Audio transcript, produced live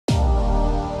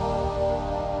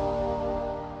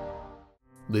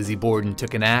Lizzie Borden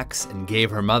took an axe and gave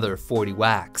her mother 40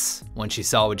 whacks. When she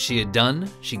saw what she had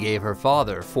done, she gave her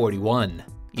father 41.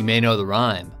 You may know the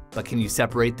rhyme, but can you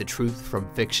separate the truth from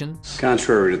fiction?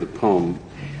 Contrary to the poem,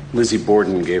 Lizzie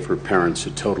Borden gave her parents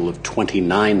a total of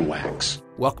 29 whacks.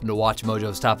 Welcome to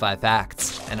WatchMojo's Top 5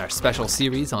 Facts and our special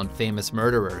series on famous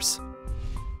murderers.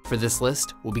 For this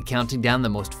list, we'll be counting down the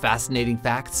most fascinating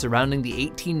facts surrounding the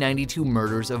 1892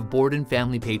 murders of Borden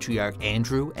family patriarch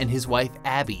Andrew and his wife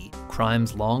Abby,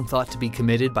 crimes long thought to be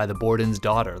committed by the Borden's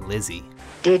daughter Lizzie.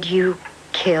 Did you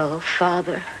kill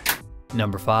father?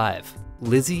 Number 5.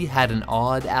 Lizzie had an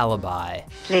odd alibi.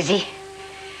 Lizzie,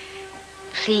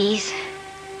 please.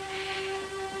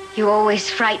 You always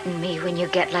frighten me when you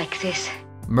get like this.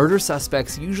 Murder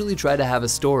suspects usually try to have a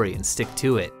story and stick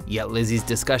to it, yet Lizzie's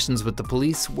discussions with the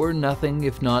police were nothing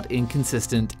if not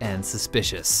inconsistent and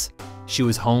suspicious. She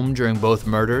was home during both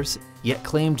murders, yet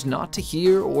claimed not to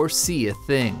hear or see a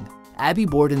thing. Abby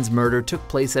Borden's murder took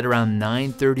place at around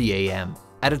 9:30 a.m.,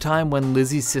 at a time when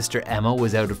Lizzie's sister Emma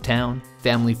was out of town,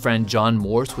 family friend John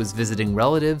Morse was visiting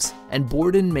relatives, and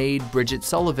Borden maid Bridget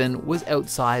Sullivan was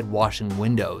outside washing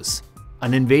windows.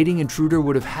 An invading intruder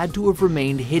would have had to have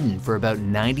remained hidden for about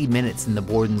 90 minutes in the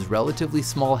Borden's relatively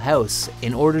small house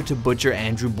in order to butcher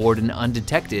Andrew Borden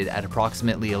undetected at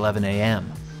approximately 11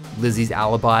 a.m. Lizzie's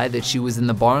alibi that she was in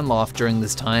the barn loft during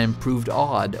this time proved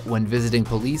odd when visiting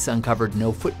police uncovered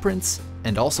no footprints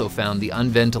and also found the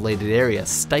unventilated area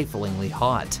stiflingly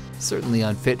hot, certainly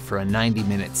unfit for a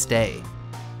 90-minute stay.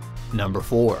 Number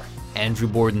 4. Andrew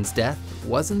Borden's death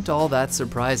wasn't all that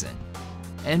surprising.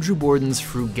 Andrew Borden's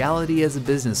frugality as a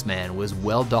businessman was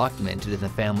well documented in the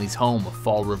family's home of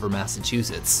Fall River,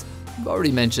 Massachusetts. I've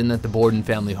already mentioned that the Borden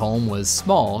family home was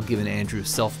small given Andrew's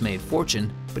self-made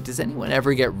fortune, but does anyone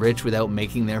ever get rich without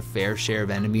making their fair share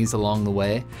of enemies along the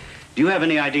way? Do you have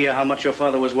any idea how much your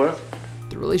father was worth?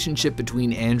 The relationship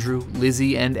between Andrew,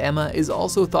 Lizzie, and Emma is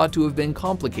also thought to have been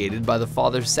complicated by the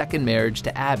father's second marriage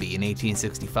to Abby in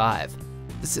 1865.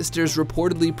 The sisters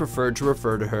reportedly preferred to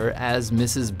refer to her as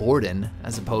Mrs. Borden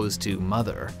as opposed to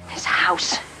Mother. This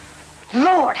house.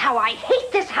 Lord, how I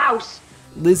hate this house!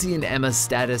 Lizzie and Emma's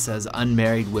status as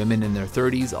unmarried women in their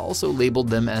 30s also labeled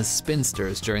them as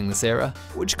spinsters during this era,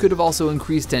 which could have also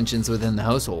increased tensions within the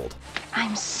household.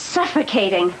 I'm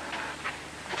suffocating.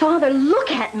 Father, look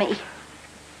at me.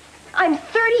 I'm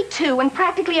 32 and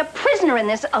practically a prisoner in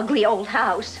this ugly old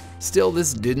house. Still,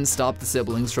 this didn't stop the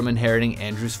siblings from inheriting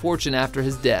Andrew's fortune after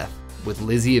his death, with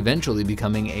Lizzie eventually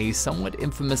becoming a somewhat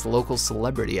infamous local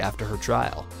celebrity after her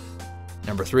trial.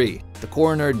 Number 3. The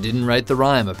coroner didn't write the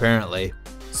rhyme, apparently.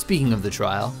 Speaking of the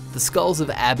trial, the skulls of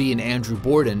Abby and Andrew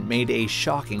Borden made a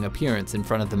shocking appearance in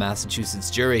front of the Massachusetts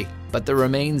jury, but the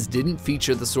remains didn't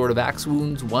feature the sort of axe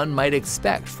wounds one might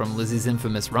expect from Lizzie's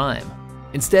infamous rhyme.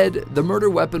 Instead, the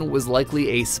murder weapon was likely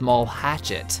a small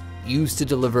hatchet, used to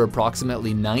deliver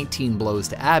approximately 19 blows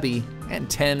to Abby and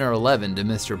 10 or 11 to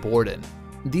Mr. Borden.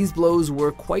 These blows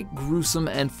were quite gruesome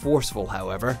and forceful,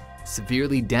 however,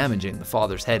 severely damaging the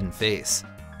father's head and face.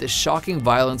 This shocking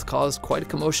violence caused quite a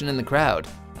commotion in the crowd,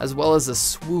 as well as a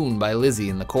swoon by Lizzie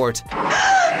in the court.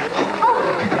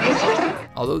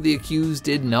 Although the accused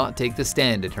did not take the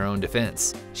stand in her own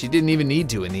defense. She didn't even need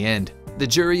to in the end. The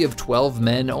jury of 12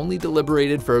 men only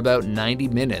deliberated for about 90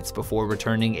 minutes before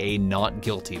returning a not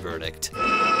guilty verdict.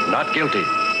 Not guilty.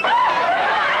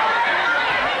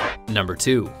 Number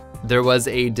 2. There was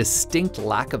a distinct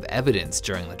lack of evidence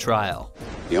during the trial.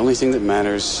 The only thing that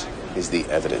matters is the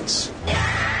evidence.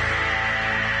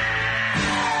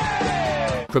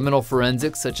 Criminal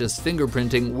forensics such as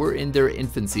fingerprinting were in their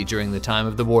infancy during the time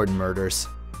of the Borden murders.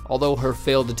 Although her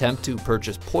failed attempt to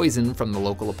purchase poison from the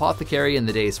local apothecary in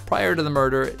the days prior to the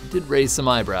murder did raise some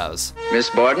eyebrows. Miss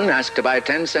Borden asked to buy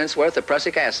 10 cents worth of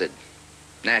prussic acid.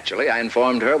 Naturally, I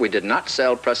informed her we did not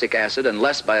sell prussic acid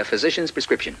unless by a physician's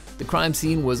prescription. The crime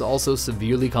scene was also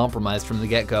severely compromised from the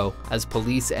get-go, as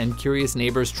police and curious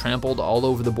neighbors trampled all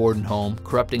over the Borden home,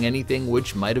 corrupting anything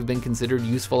which might have been considered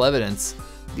useful evidence.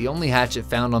 The only hatchet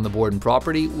found on the Borden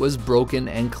property was broken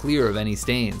and clear of any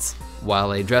stains,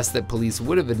 while a dress that police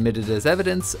would have admitted as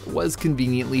evidence was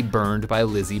conveniently burned by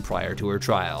Lizzie prior to her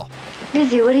trial.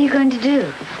 Lizzie, what are you going to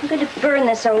do? I'm going to burn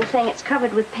this old thing. It's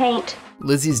covered with paint.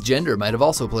 Lizzie's gender might have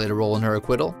also played a role in her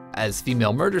acquittal, as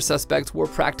female murder suspects were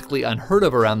practically unheard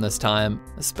of around this time,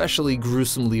 especially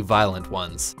gruesomely violent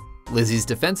ones. Lizzie's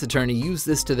defense attorney used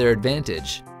this to their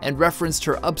advantage, and referenced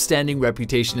her upstanding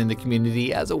reputation in the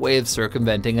community as a way of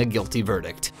circumventing a guilty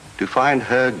verdict. To find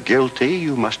her guilty,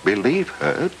 you must believe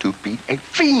her to be a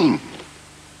fiend.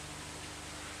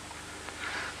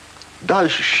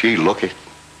 Does she look it?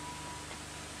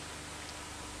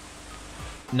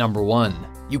 Number 1.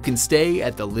 you can stay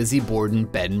at the Lizzie Borden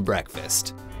Bed and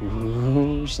Breakfast.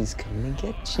 Ooh, she's coming to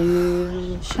get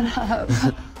you. Shut up.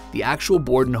 The actual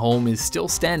Borden home is still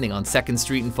standing on 2nd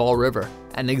Street in Fall River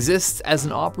and exists as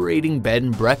an operating bed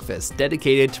and breakfast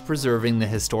dedicated to preserving the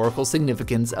historical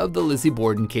significance of the Lizzie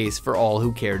Borden case for all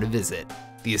who care to visit.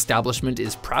 The establishment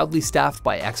is proudly staffed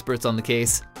by experts on the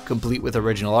case, complete with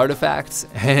original artifacts,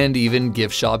 and even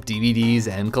gift shop DVDs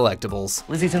and collectibles.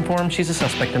 Lizzie's informed she's a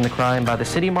suspect in the crime by the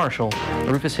city marshal,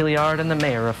 Rufus Hilliard, and the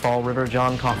mayor of Fall River,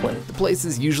 John Coughlin. The place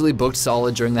is usually booked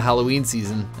solid during the Halloween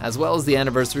season, as well as the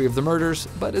anniversary of the murders,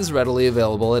 but is readily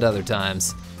available at other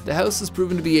times. The house has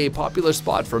proven to be a popular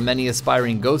spot for many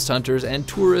aspiring ghost hunters and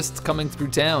tourists coming through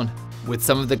town, with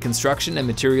some of the construction and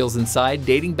materials inside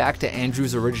dating back to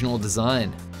Andrew's original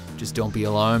design. Just don't be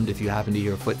alarmed if you happen to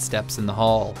hear footsteps in the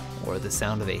hall, or the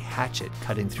sound of a hatchet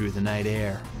cutting through the night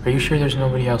air. Are you sure there's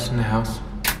nobody else in the house?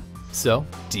 So,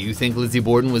 do you think Lizzie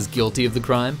Borden was guilty of the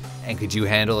crime? And could you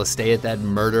handle a stay at that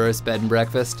murderous bed and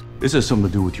breakfast? This has something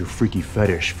to do with your freaky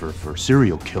fetish for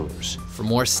serial killers. For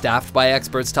more staffed by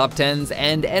experts top 10s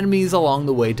and enemies along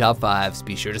the way top 5s,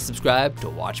 be sure to subscribe to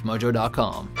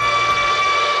WatchMojo.com.